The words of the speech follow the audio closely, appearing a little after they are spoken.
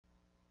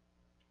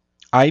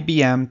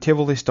IBM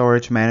Tivoli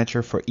Storage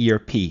Manager for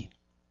ERP,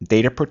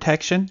 data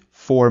protection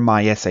for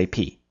my SAP.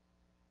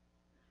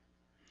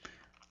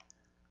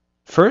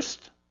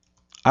 First,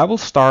 I will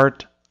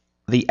start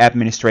the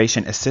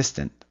Administration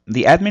Assistant.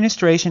 The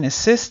Administration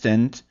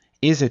Assistant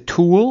is a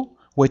tool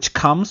which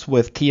comes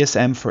with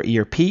TSM for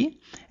ERP,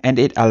 and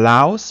it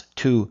allows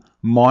to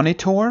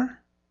monitor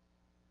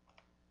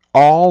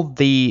all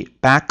the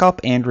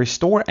backup and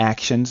restore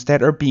actions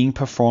that are being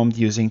performed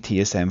using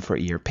TSM for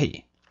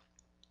ERP.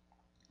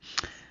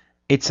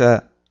 It's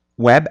a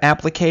web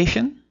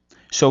application,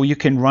 so you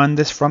can run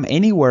this from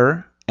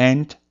anywhere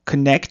and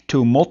connect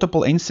to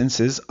multiple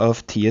instances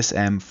of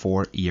TSM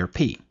for ERP.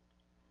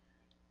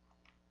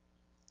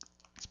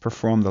 Let's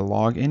perform the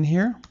login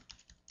here.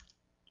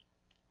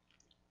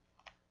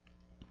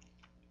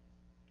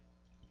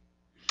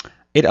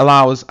 It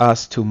allows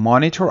us to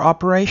monitor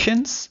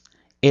operations.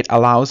 It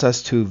allows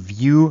us to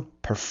view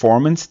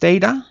performance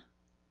data.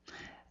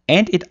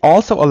 And it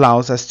also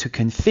allows us to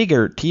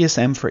configure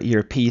TSM for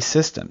ERP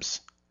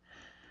systems.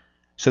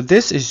 So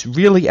this is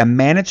really a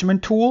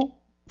management tool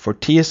for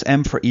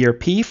TSM for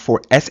ERP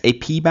for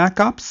SAP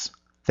backups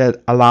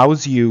that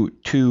allows you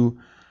to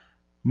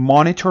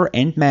monitor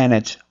and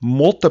manage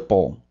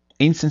multiple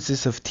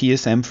instances of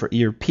TSM for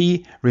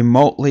ERP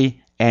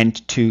remotely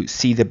and to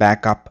see the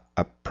backup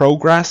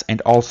progress,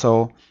 and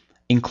also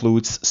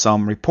includes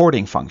some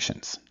reporting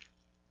functions.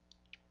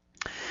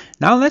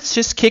 Now let's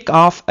just kick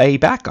off a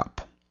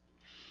backup.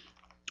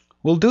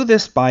 We'll do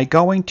this by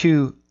going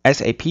to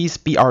SAP's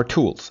BR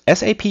Tools.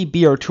 SAP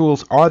BR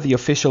Tools are the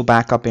official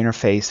backup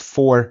interface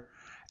for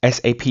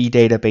SAP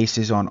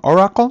databases on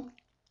Oracle,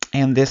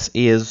 and this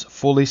is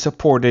fully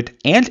supported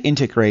and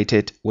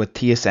integrated with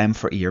TSM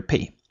for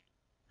ERP.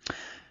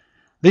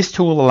 This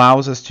tool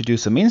allows us to do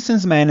some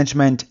instance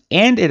management,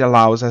 and it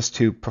allows us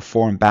to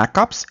perform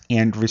backups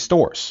and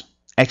restores,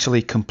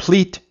 actually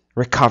complete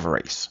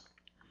recoveries.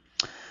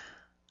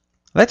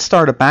 Let's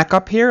start a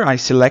backup here. I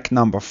select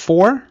number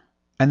 4,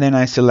 and then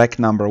I select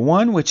number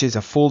 1, which is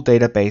a full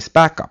database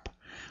backup.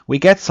 We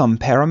get some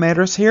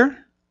parameters here,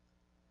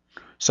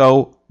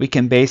 so we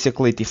can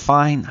basically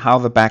define how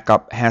the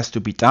backup has to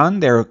be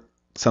done. There are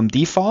some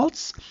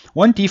defaults.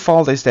 One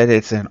default is that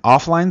it's an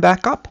offline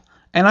backup,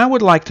 and I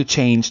would like to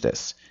change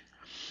this.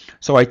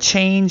 So I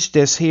changed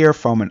this here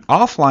from an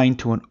offline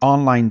to an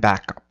online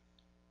backup.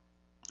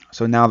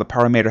 So now the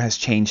parameter has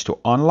changed to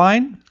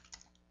online,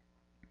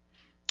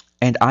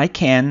 and I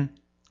can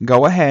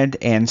go ahead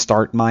and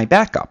start my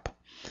backup.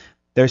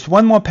 There's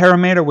one more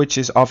parameter which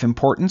is of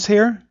importance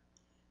here,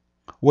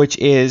 which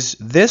is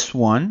this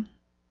one,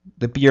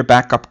 the BR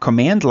backup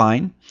command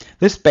line.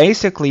 This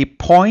basically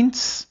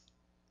points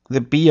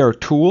the BR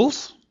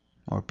tools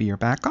or BR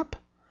backup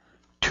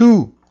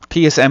to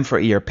TSM for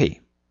ERP.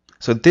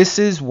 So this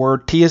is where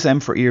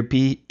TSM for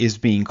ERP is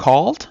being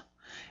called,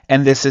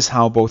 and this is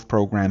how both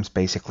programs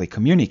basically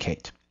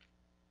communicate.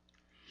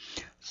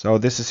 So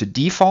this is a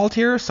default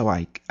here, so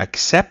I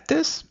accept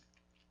this.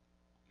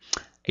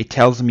 It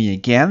tells me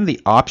again the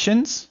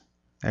options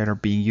that are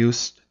being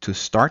used to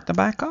start the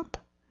backup,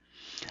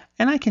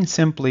 and I can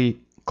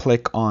simply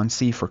click on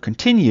C for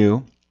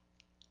continue,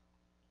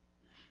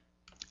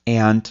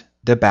 and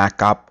the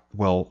backup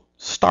will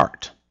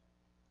start.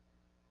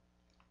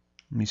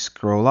 Let me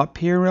scroll up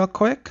here real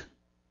quick.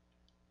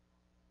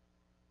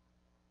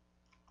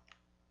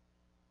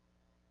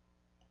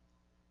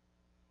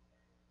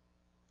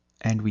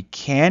 And we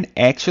can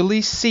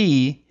actually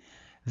see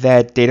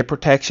that data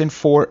protection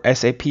for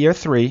SAP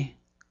R3,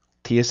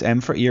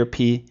 TSM for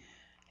ERP,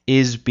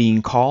 is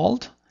being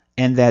called,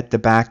 and that the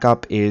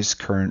backup is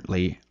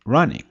currently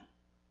running.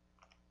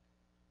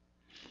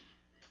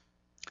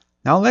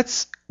 Now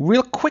let's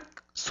real quick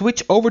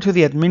switch over to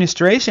the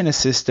Administration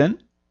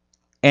Assistant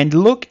and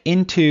look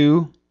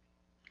into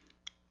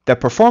the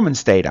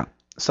performance data.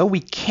 So we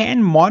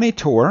can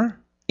monitor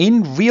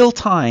in real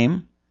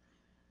time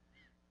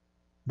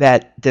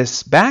that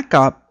this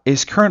backup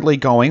is currently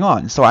going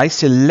on. So I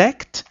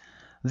select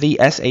the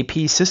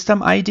SAP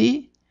system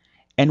ID,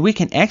 and we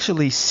can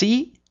actually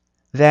see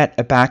that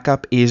a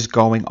backup is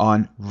going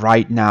on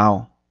right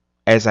now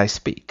as I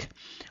speak.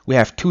 We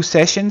have 2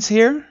 sessions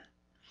here.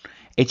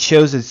 It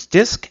shows its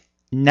disk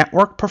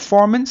network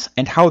performance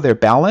and how they're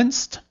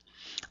balanced.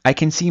 I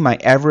can see my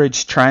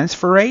average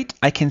transfer rate.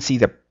 I can see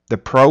the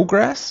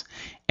progress.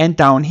 And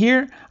down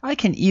here, I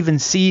can even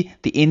see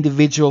the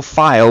individual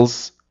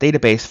files,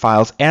 database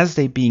files, as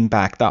they're being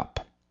backed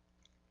up.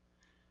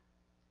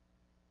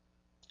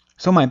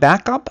 So my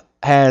backup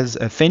has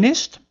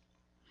finished.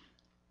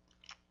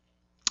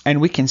 And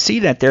we can see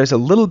that there's a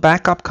little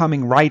backup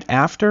coming right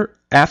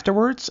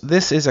afterwards.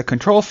 This is a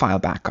control file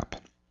backup.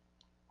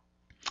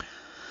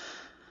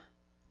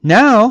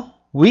 Now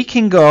we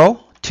can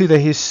go to the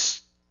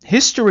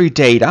history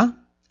data,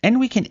 and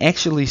we can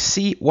actually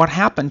see what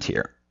happened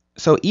here.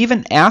 So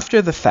even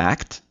after the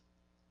fact,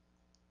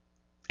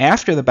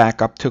 after the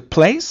backup took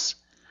place,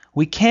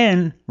 we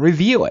can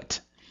review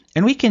it.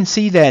 And we can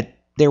see that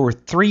there were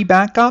 3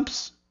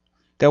 backups.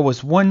 There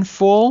was one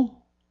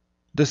full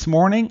this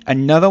morning,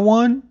 another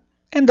one,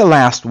 And the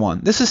last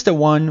one, this is the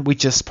one we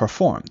just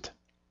performed.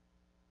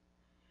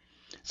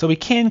 So we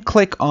can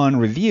click on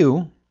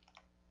Review,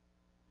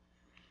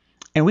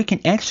 and we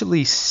can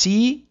actually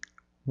see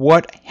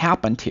what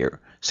happened here.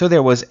 So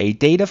there was a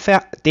data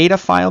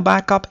file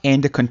backup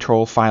and a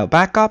control file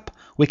backup.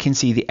 We can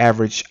see the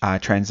average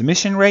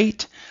transmission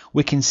rate.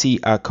 We can see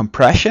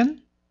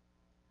compression.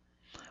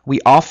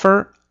 We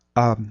offer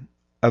a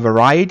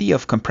variety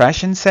of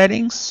compression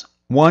settings.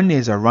 One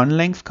is a run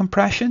length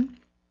compression.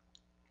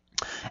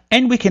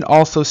 And we can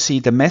also see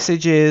the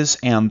messages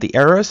and the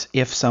errors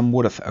if some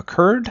would have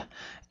occurred.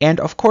 And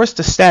of course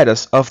the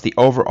status of the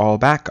overall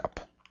backup.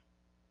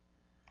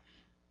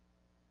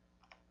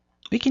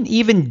 We can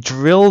even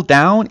drill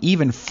down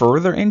even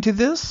further into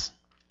this,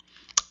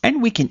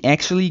 and we can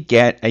actually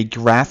get a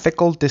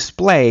graphical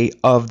display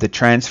of the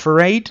transfer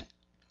rate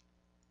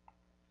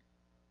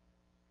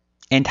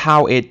and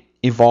how it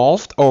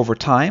evolved over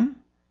time.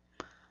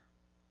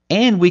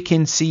 And we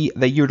can see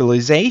the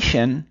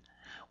utilization,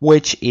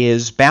 which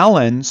is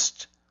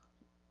balanced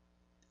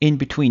in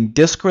between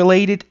disk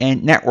related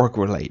and network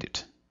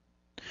related.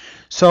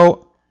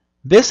 So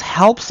this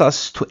helps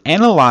us to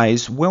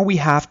analyze where we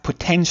have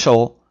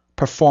potential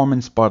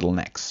performance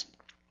bottlenecks.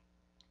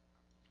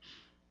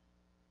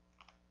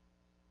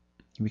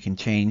 We can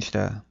change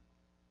the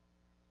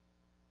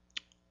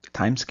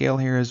time scale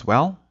here as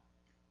well.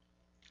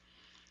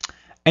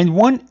 And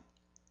one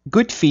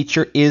good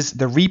feature is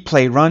the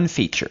replay run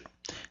feature.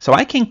 So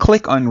I can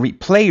click on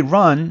replay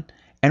run,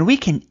 and we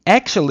can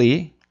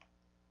actually,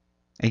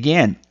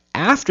 again,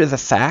 after the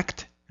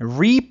fact,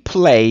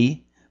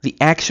 replay the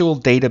actual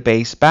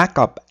database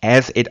backup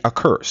as it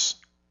occurs.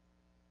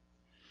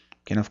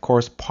 We can of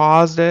course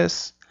pause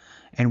this,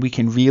 and we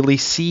can really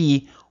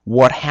see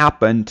what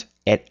happened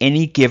at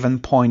any given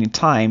point in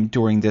time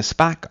during this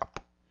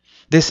backup.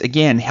 This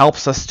again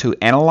helps us to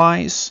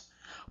analyze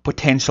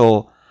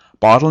potential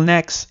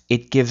bottlenecks.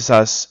 It gives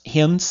us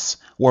hints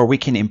where we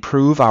can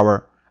improve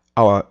our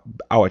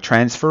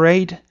transfer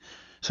rate.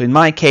 So in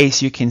my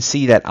case, you can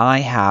see that I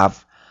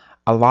have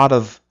a lot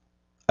of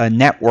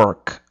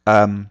network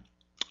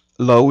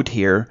load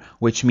here,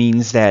 which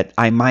means that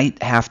I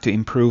might have to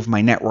improve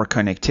my network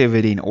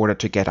connectivity in order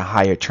to get a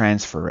higher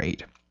transfer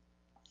rate.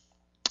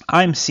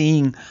 I'm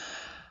seeing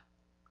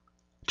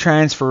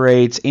transfer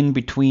rates in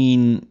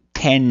between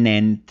 10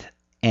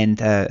 and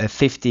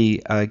 50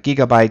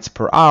 gigabytes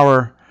per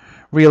hour.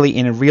 Really,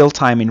 in a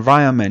real-time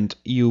environment,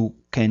 you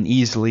can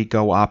easily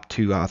go up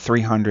to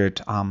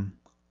 300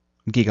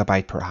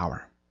 gigabyte per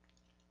hour.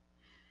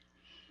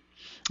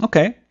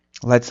 Okay,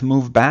 let's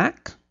move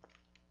back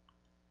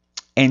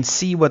and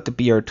see what the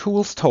BR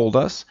tools told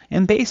us.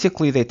 And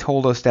basically they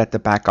told us that the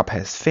backup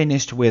has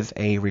finished with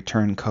a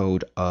return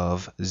code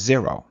of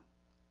 0.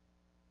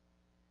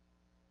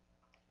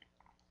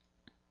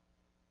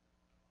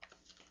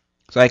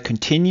 So I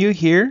continue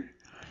here,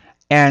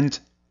 and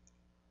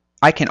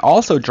I can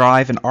also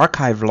drive an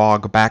archive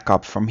log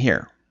backup from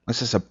here.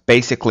 This is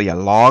basically a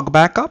log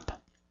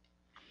backup,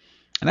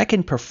 and I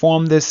can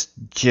perform this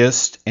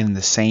just in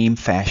the same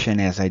fashion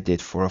as I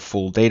did for a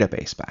full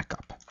database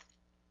backup.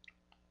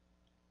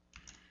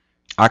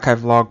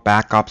 Archive log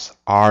backups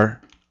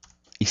are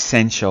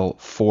essential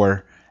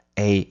for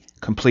a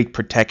complete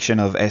protection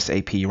of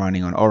SAP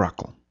running on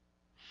Oracle.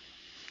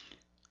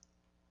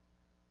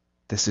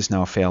 This is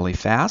now fairly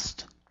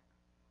fast.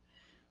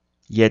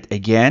 Yet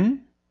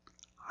again,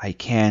 I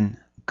can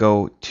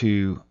go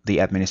to the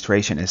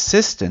administration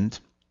assistant,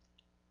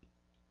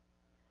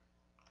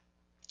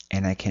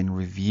 and I can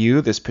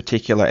review this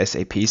particular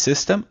SAP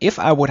system. If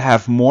I would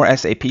have more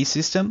SAP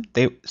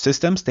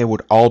systems, they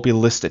would all be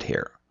listed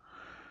here.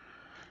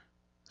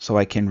 So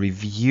I can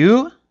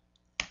review,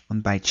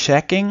 and by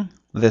checking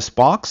this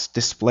box,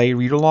 display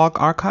reader log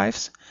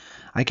archives,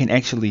 I can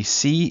actually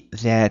see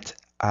that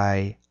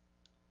a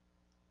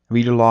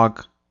reader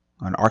log,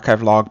 an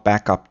archive log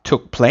backup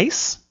took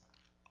place.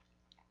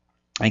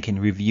 I can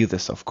review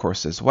this, of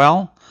course, as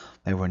well.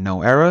 There were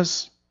no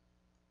errors.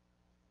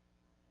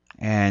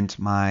 And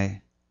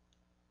my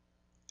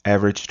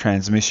average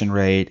transmission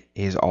rate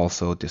is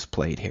also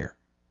displayed here.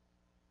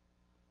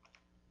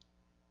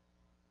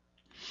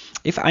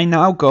 If I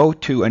now go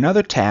to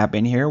another tab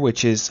in here,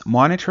 which is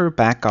Monitor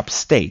Backup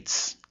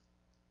States,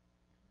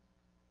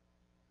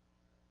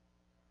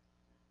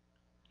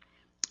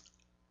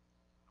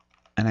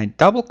 and I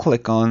double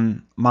click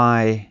on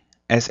my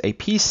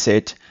SAP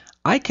SIT,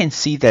 I can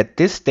see that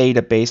this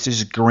database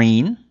is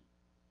green.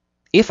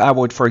 If I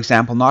would, for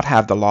example, not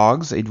have the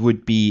logs, it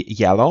would be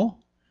yellow.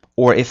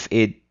 Or if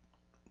it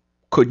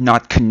could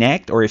not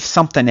connect, or if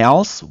something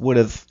else would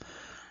have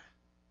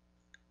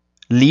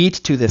lead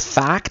to the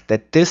fact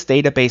that this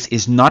database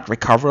is not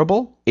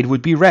recoverable, it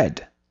would be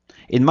red.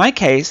 In my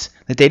case,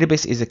 the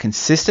database is a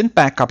consistent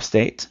backup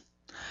state.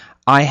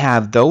 I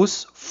have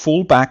those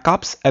full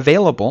backups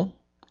available.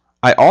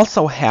 I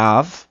also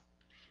have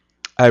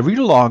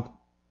reader log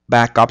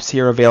backups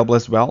here available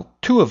as well,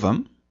 2 of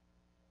them.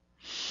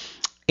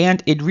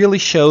 And it really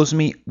shows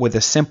me with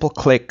a simple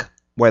click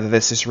whether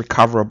this is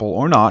recoverable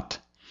or not.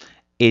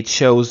 It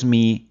shows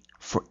me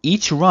For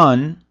each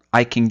run,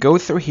 I can go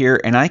through here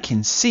and I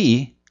can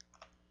see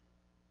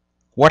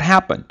what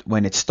happened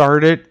when it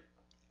started,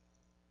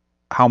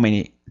 how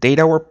many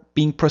data were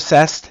being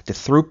processed, the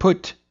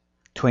throughput,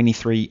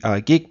 23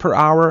 gig per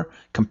hour,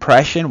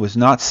 compression was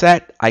not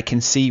set. I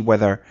can see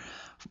whether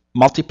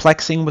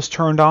multiplexing was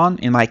turned on.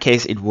 In my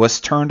case, it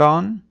was turned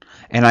on.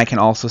 And I can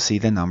also see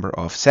the number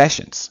of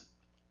sessions.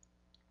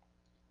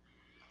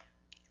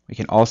 We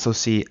can also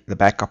see the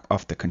backup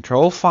of the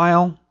control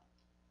file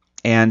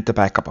and the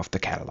backup of the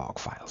catalog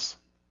files.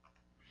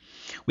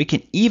 We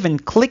can even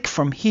click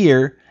from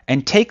here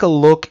and take a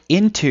look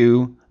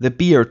into the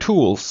BR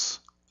Tools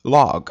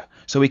log.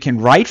 So we can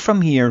right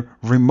from here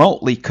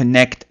remotely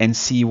connect and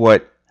see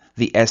what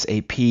the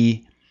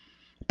SAP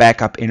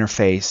backup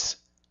interface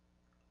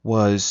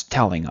was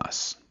telling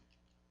us.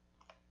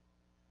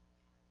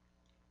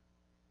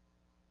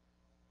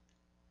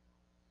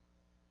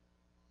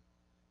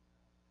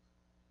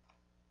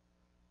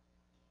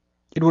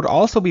 It would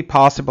also be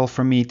possible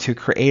for me to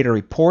create a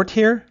report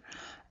here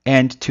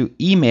and to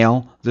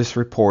email this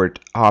report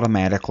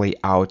automatically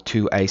out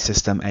to a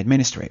system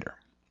administrator.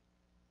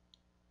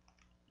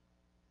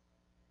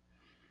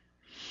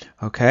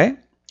 Okay,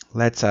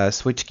 let's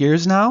switch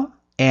gears now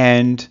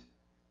and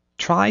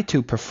try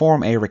to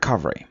perform a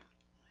recovery.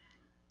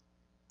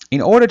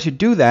 In order to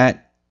do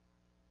that,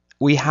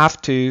 we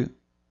have to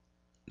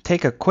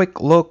take a quick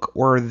look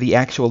where the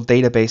actual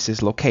database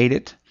is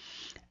located.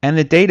 And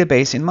the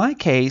database, in my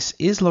case,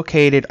 is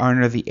located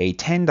under the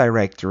A10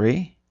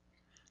 directory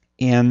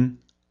in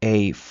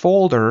a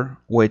folder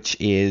which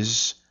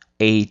is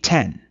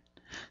A10.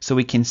 So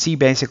we can see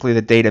basically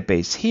the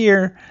database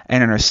here,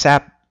 and under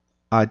SAP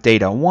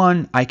Data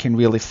 1, I can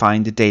really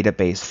find the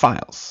database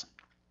files.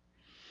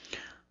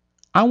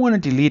 I want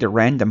to delete a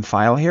random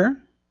file here,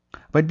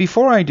 but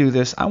before I do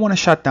this, I want to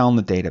shut down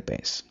the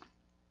database.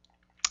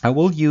 I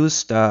will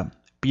use the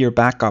BR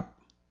Backup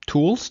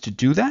tools to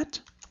do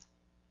that.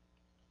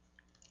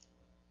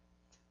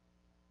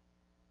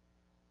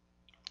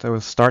 So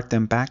we'll start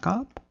them back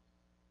up.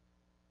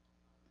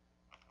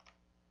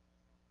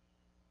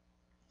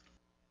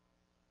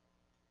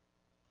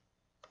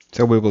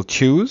 So we will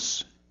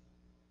choose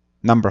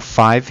number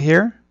 5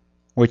 here,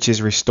 which is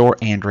Restore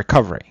and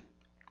Recovery.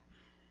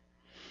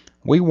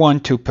 We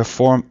want to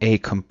perform a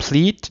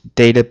complete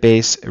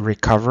database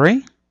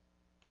recovery,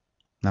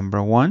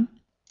 number 1.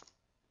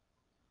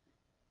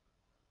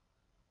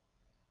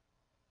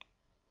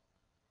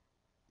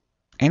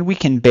 And we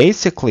can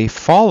basically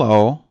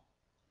follow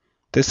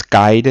this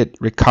guided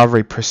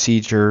recovery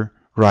procedure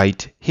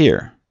right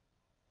here.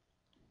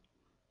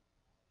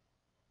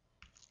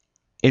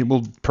 It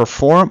will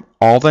perform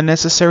all the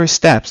necessary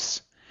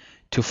steps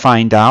to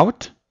find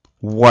out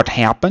what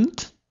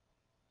happened.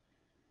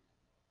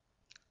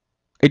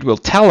 It will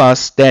tell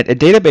us that a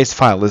database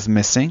file is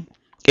missing.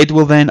 It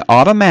will then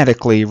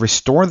automatically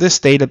restore this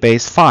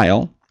database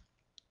file,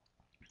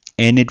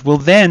 and it will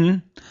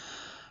then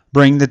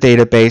bring the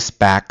database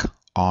back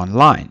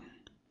online.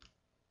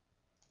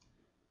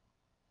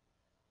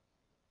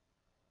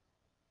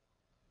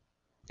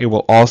 It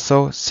will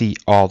also see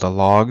all the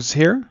logs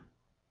here.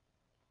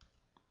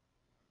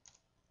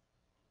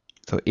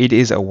 So it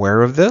is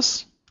aware of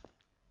this.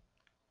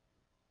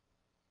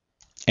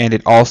 And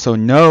it also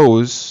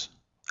knows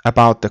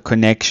about the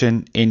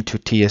connection into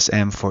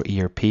TSM for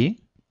ERP.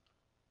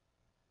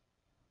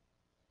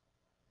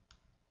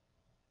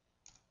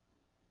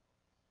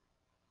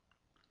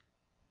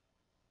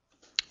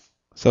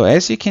 So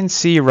as you can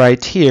see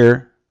right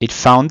here, it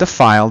found the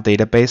file,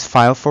 database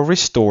file for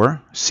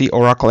restore, see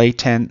Oracle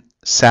A10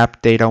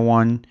 SAP Data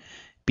 1,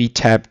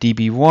 btab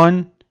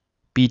db1,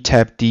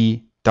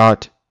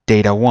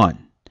 btabd.data1.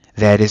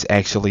 That is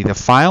actually the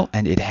file,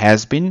 and it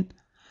has been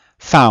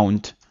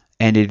found,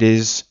 and it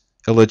is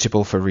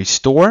eligible for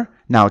restore.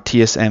 Now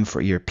TSM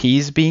for ERP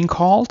is being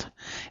called,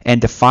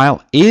 and the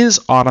file is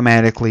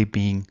automatically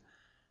being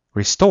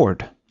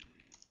restored.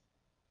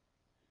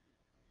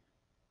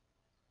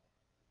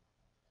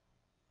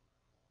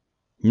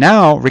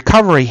 Now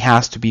recovery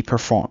has to be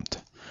performed,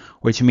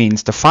 which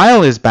means the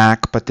file is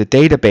back, but the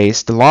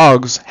database, the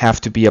logs,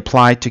 have to be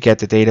applied to get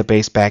the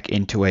database back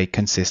into a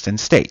consistent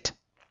state.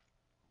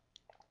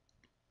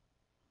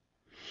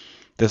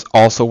 This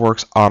also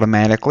works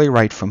automatically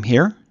right from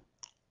here,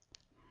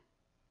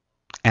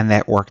 and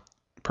that worked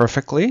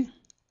perfectly.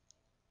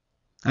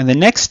 And the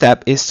next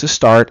step is to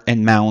start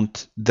and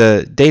mount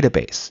the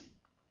database.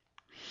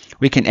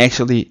 We can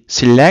actually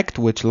select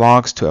which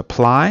logs to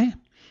apply.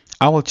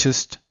 I will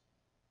just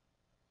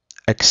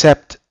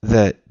accept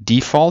the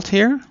default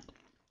here,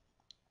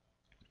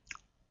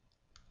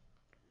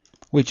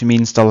 which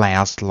means the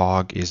last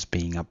log is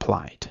being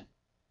applied.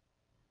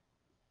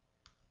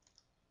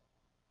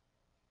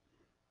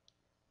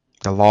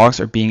 The logs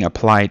are being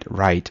applied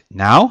right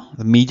now.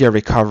 The media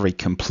recovery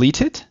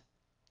completed.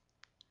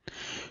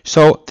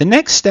 So the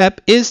next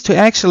step is to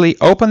actually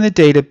open the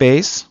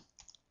database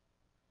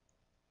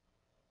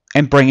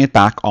and bring it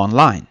back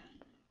online.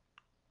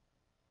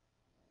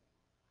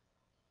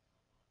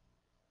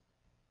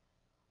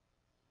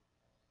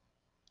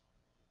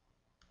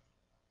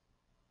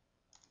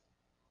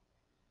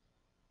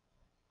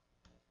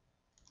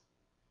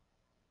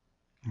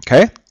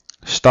 Okay,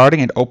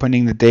 starting and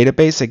opening the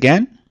database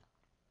again.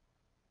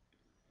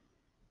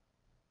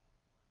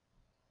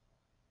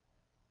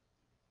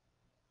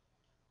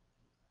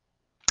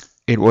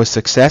 It was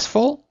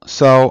successful,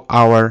 so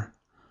our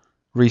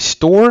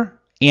restore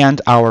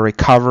and our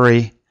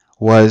recovery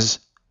was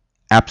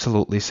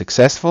absolutely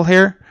successful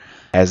here.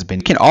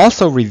 You can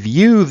also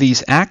review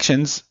these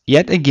actions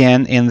yet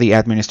again in the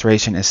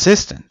Administration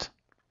Assistant.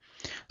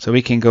 So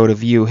we can go to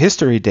View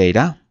History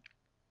Data,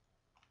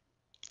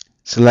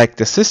 select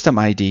the System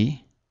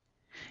ID,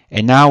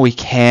 and now we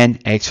can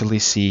actually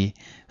see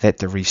that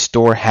the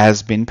restore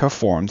has been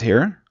performed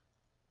here.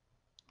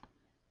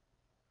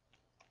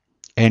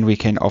 And we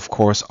can, of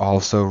course,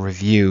 also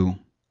review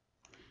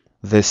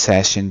this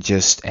session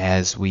just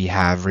as we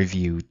have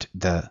reviewed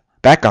the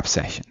backup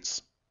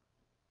sessions.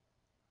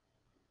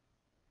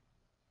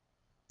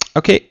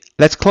 Okay,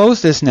 let's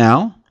close this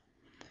now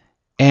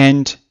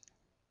and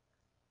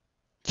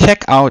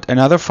check out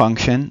another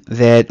function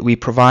that we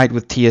provide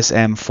with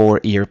TSM for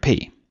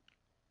ERP.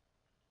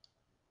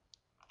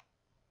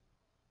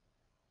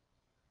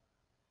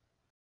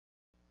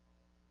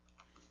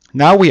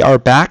 Now we are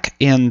back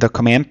in the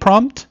command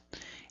prompt,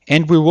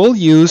 and we will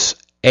use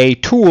a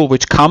tool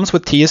which comes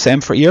with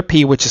TSM for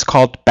ERP, which is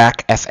called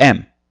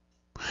backfm.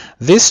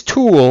 This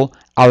tool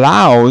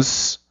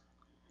allows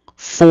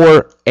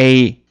for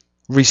a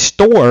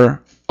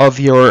restore of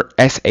your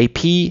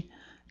SAP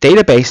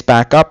database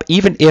backup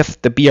even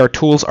if the BR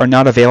tools are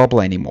not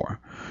available anymore.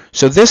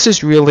 So this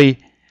is really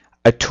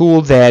a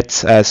tool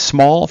that's a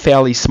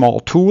fairly small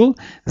tool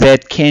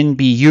that can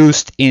be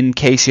used in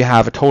case you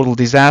have a total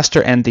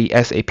disaster and the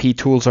SAP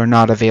tools are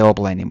not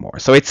available anymore.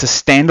 So it's a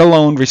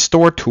standalone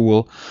restore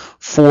tool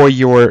for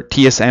your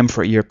TSM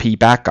for ERP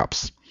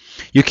backups.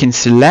 You can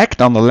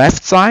select on the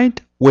left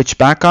side which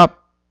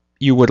backup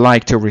you would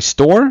like to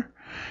restore,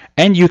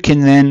 and you can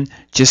then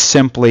just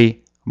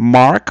simply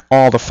mark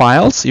all the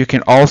files. You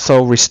can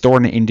also restore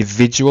an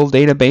individual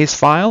database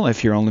file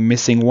if you're only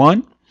missing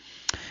one.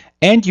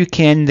 And you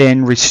can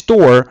then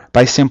restore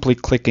by simply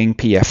clicking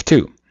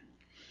PF2.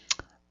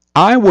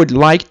 I would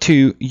like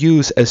to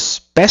use a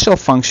special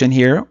function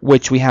here,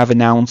 which we have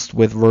announced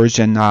with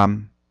version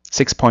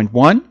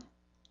 6.1,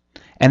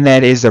 and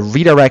that is a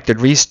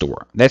redirected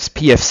restore. That's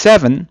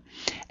PF7,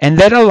 and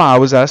that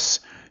allows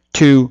us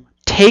to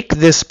take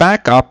this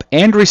backup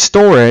and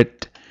restore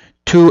it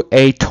to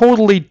a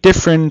totally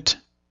different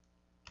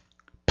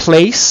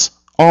place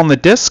on the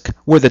disk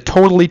with a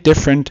totally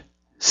different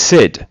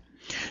SID.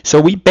 So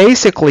we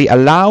basically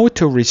allow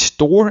to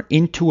restore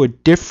into a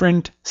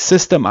different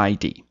system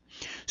ID.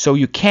 So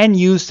you can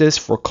use this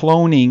for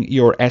cloning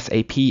your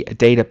SAP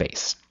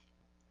database.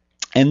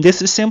 And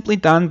this is simply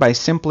done by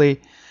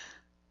simply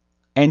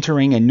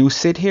entering a new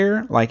SID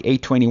here, like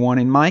 821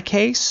 in my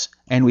case,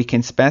 and we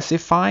can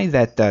specify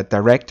that the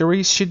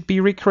directories should be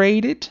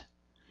recreated,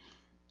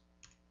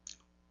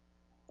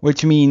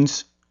 which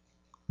means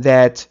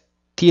that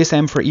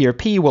TSM for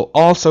ERP will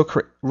also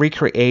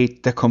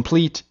recreate the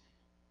complete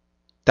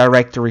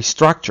directory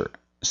structure.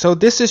 So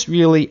this is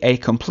really a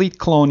complete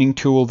cloning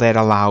tool that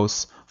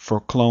allows for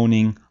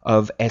cloning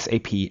of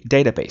SAP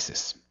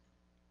databases.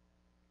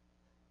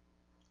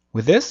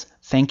 With this,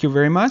 thank you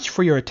very much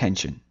for your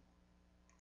attention.